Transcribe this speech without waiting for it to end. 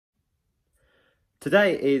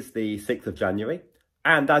Today is the 6th of January,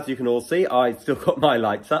 and as you can all see, I've still got my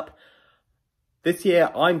lights up. This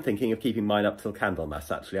year, I'm thinking of keeping mine up till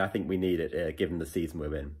Candlemas, actually. I think we need it, given the season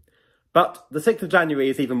we're in. But the 6th of January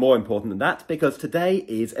is even more important than that, because today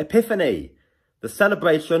is Epiphany, the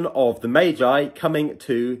celebration of the Magi coming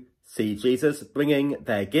to see Jesus, bringing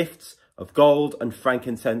their gifts of gold and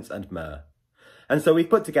frankincense and myrrh. And so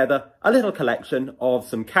we've put together a little collection of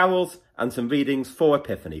some carols and some readings for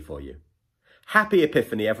Epiphany for you. Happy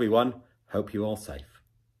Epiphany, everyone. Hope you're all safe.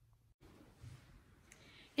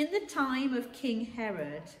 In the time of King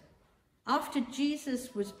Herod, after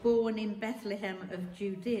Jesus was born in Bethlehem of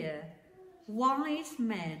Judea, wise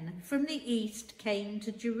men from the east came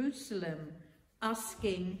to Jerusalem,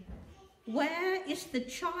 asking, "Where is the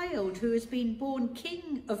child who has been born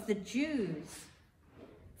King of the Jews?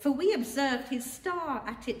 For we observed his star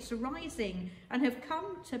at its rising and have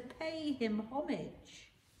come to pay him homage."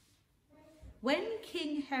 When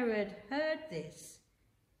King Herod heard this,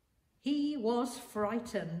 he was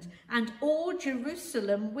frightened, and all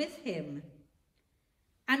Jerusalem with him.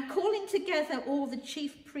 And calling together all the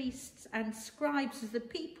chief priests and scribes of the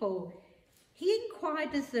people, he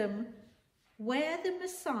inquired of them where the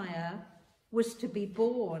Messiah was to be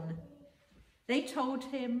born. They told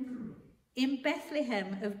him, "In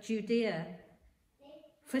Bethlehem of Judea,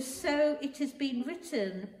 for so it has been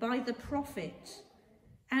written by the prophet,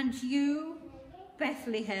 and you,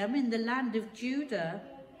 Bethlehem, in the land of Judah,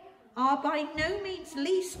 are by no means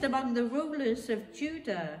least among the rulers of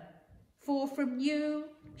Judah, for from you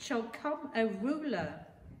shall come a ruler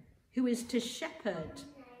who is to shepherd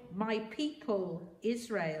my people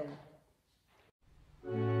Israel."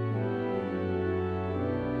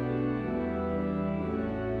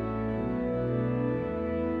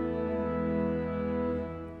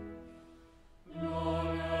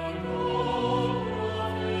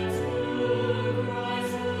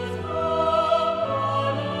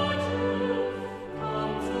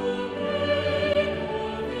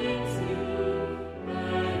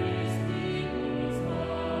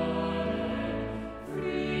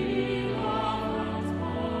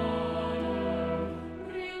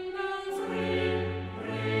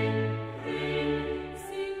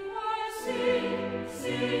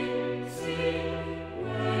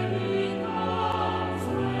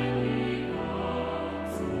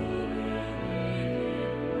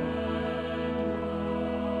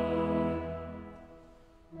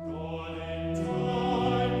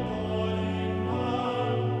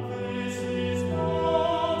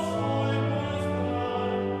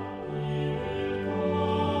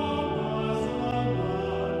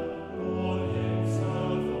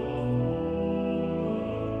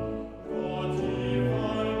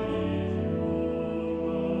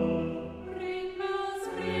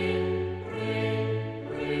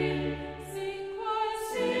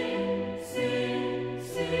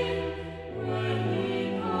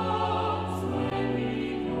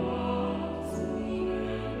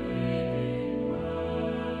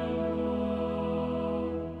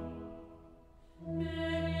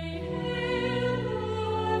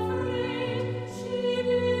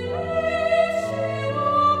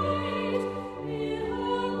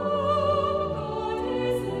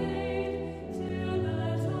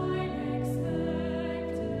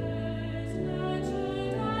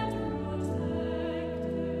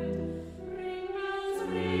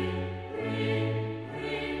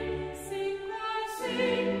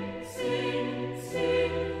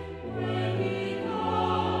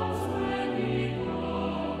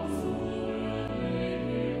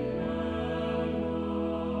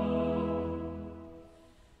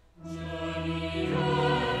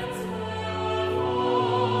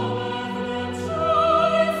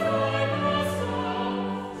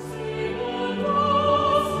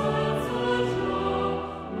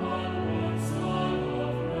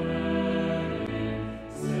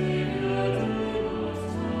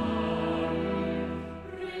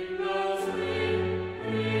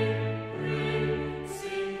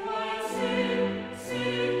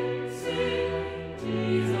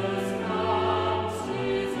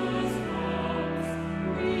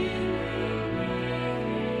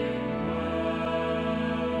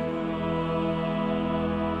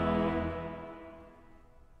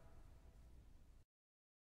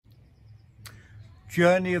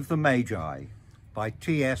 Journey of the Magi by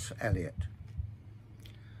T.S. Eliot.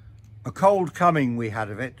 A cold coming we had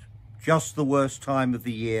of it, just the worst time of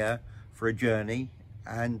the year for a journey,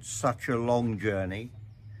 and such a long journey.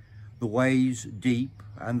 The ways deep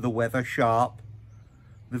and the weather sharp,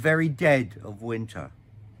 the very dead of winter.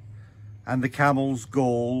 And the camels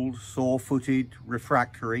galled, sore-footed,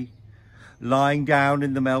 refractory, lying down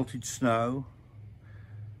in the melted snow,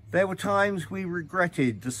 There were times we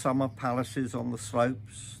regretted the summer palaces on the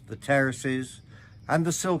slopes, the terraces, and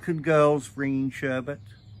the silken girls bringing sherbet.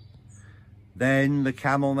 Then the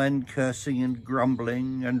camel-men cursing and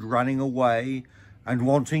grumbling and running away and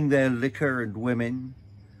wanting their liquor and women,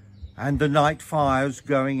 and the night fires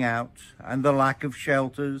going out, and the lack of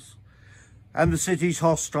shelters, and the cities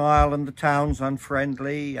hostile and the towns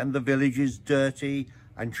unfriendly, and the villages dirty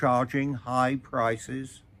and charging high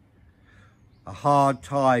prices. A hard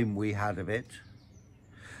time we had of it.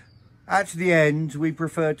 At the end, we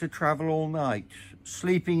preferred to travel all night,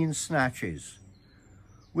 sleeping in snatches,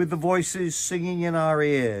 with the voices singing in our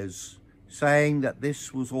ears, saying that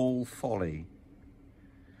this was all folly.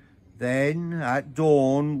 Then, at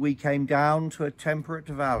dawn, we came down to a temperate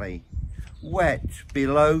valley, wet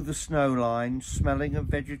below the snow line, smelling of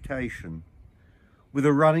vegetation, with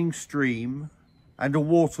a running stream and a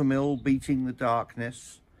watermill beating the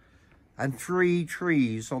darkness, and 3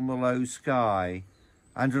 trees on the low sky,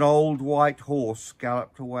 and an old white horse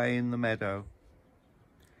galloped away in the meadow.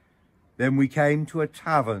 Then we came to a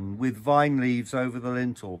tavern with vine leaves over the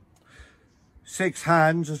lintel, 6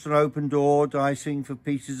 hands at an open door dicing for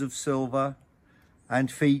pieces of silver,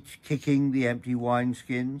 and feet kicking the empty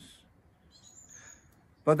wineskins.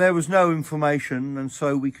 But there was no information, and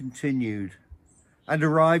so we continued, and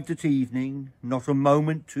arrived at evening, not a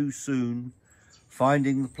moment too soon,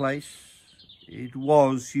 finding the place. It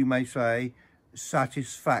was, you may say,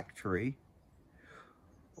 satisfactory.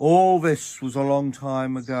 All this was a long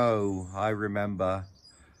time ago, I remember,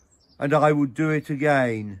 and I would do it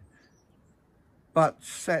again. But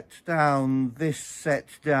set down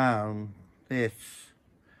this,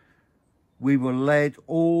 we were led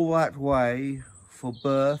all that way for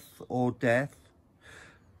birth or death.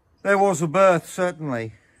 There was a birth,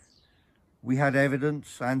 certainly. We had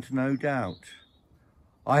evidence and no doubt.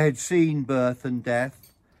 I had seen birth and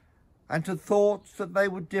death and had thought that they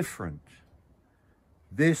were different.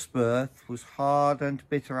 This birth was hard and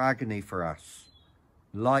bitter agony for us,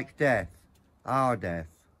 like death, our death.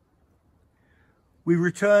 We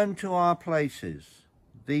returned to our places,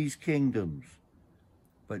 these kingdoms,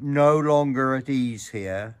 but no longer at ease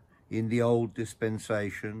here in the old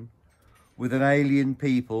dispensation, with an alien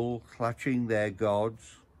people clutching their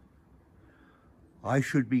gods. I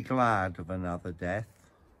should be glad of another death.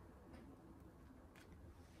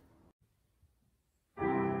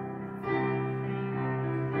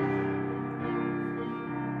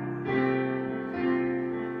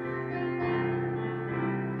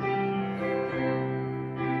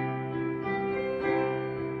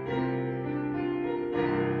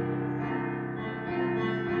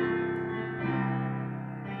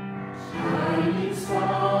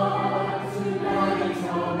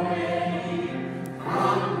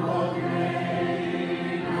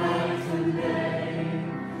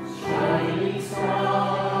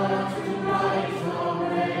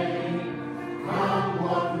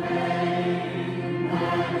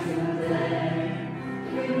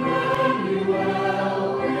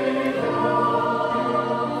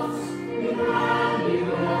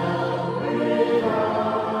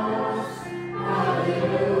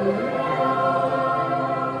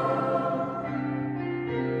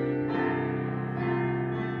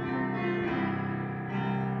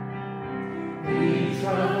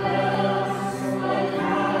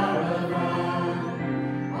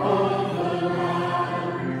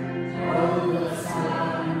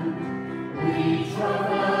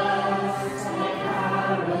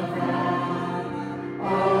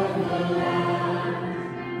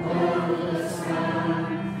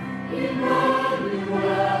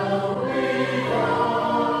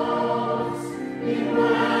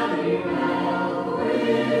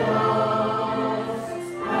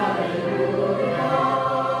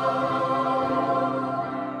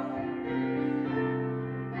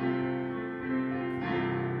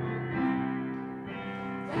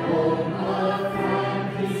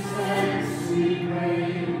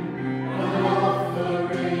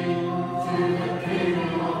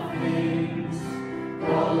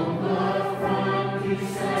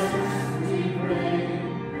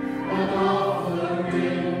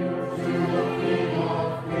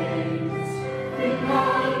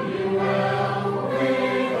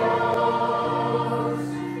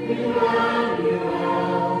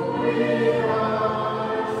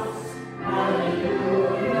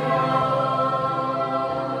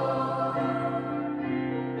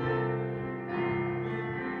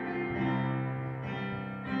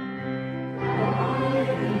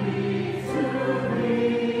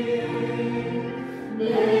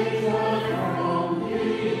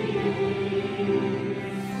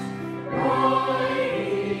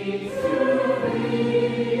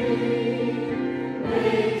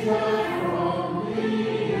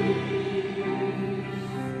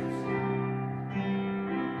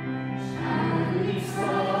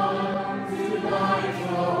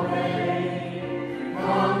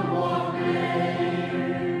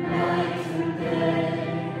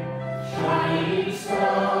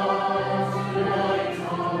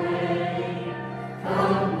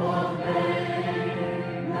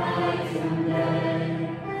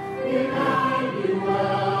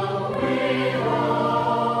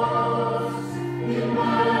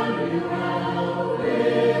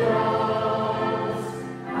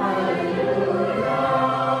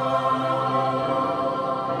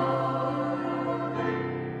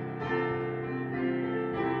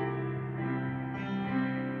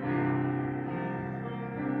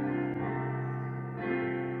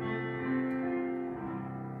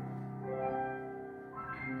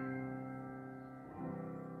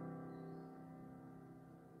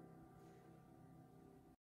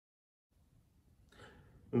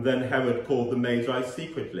 Then Herod called the Magi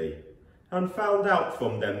secretly and found out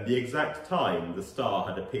from them the exact time the star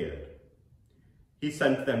had appeared. He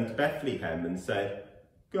sent them to Bethlehem and said,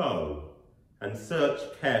 "Go and search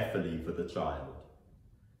carefully for the child.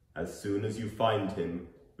 As soon as you find him,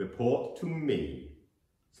 report to me,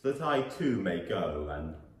 so that I too may go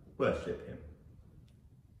and worship him."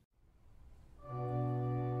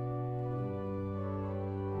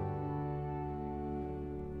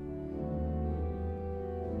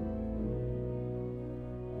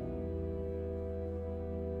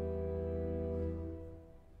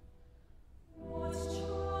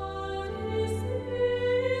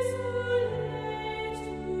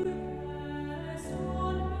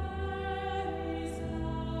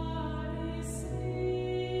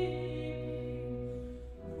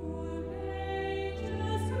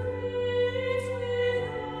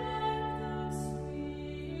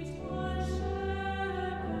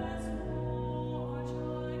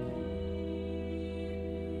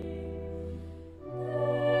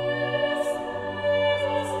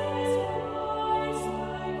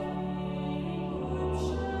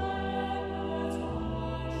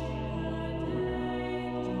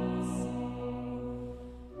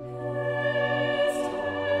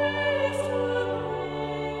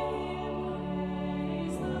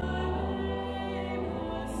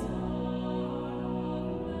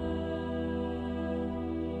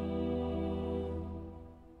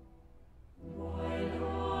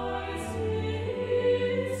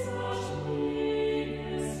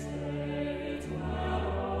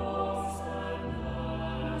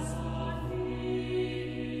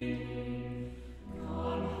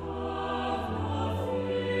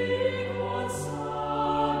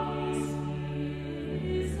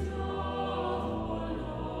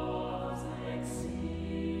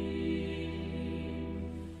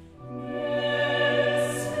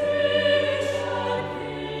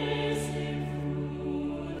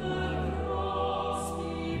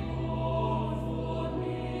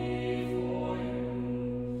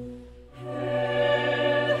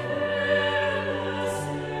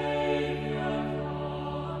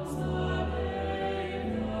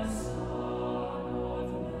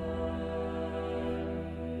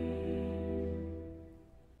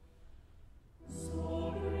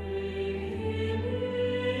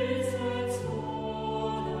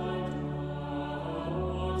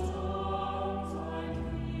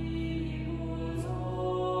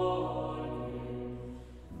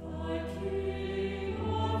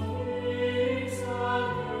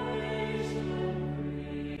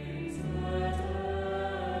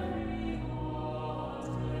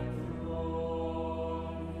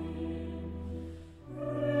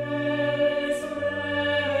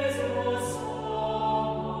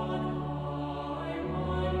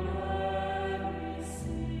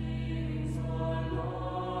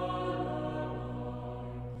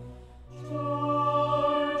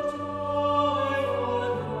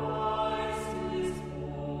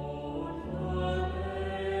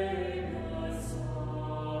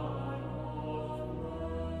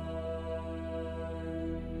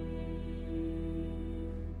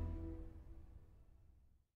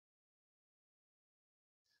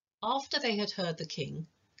 After they had heard the king,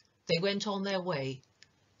 they went on their way,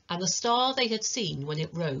 and the star they had seen when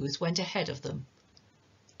it rose went ahead of them,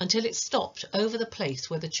 until it stopped over the place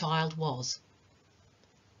where the child was.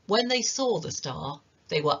 When they saw the star,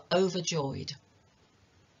 they were overjoyed.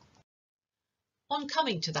 On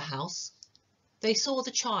coming to the house, they saw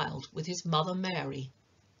the child with his mother Mary,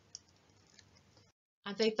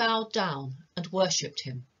 and they bowed down and worshipped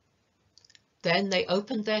him. Then they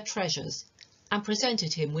opened their treasures and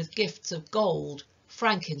presented him with gifts of gold,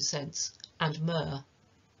 frankincense, and myrrh.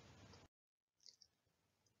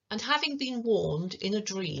 And having been warned in a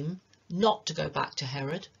dream not to go back to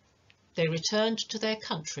Herod, they returned to their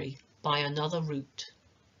country by another route.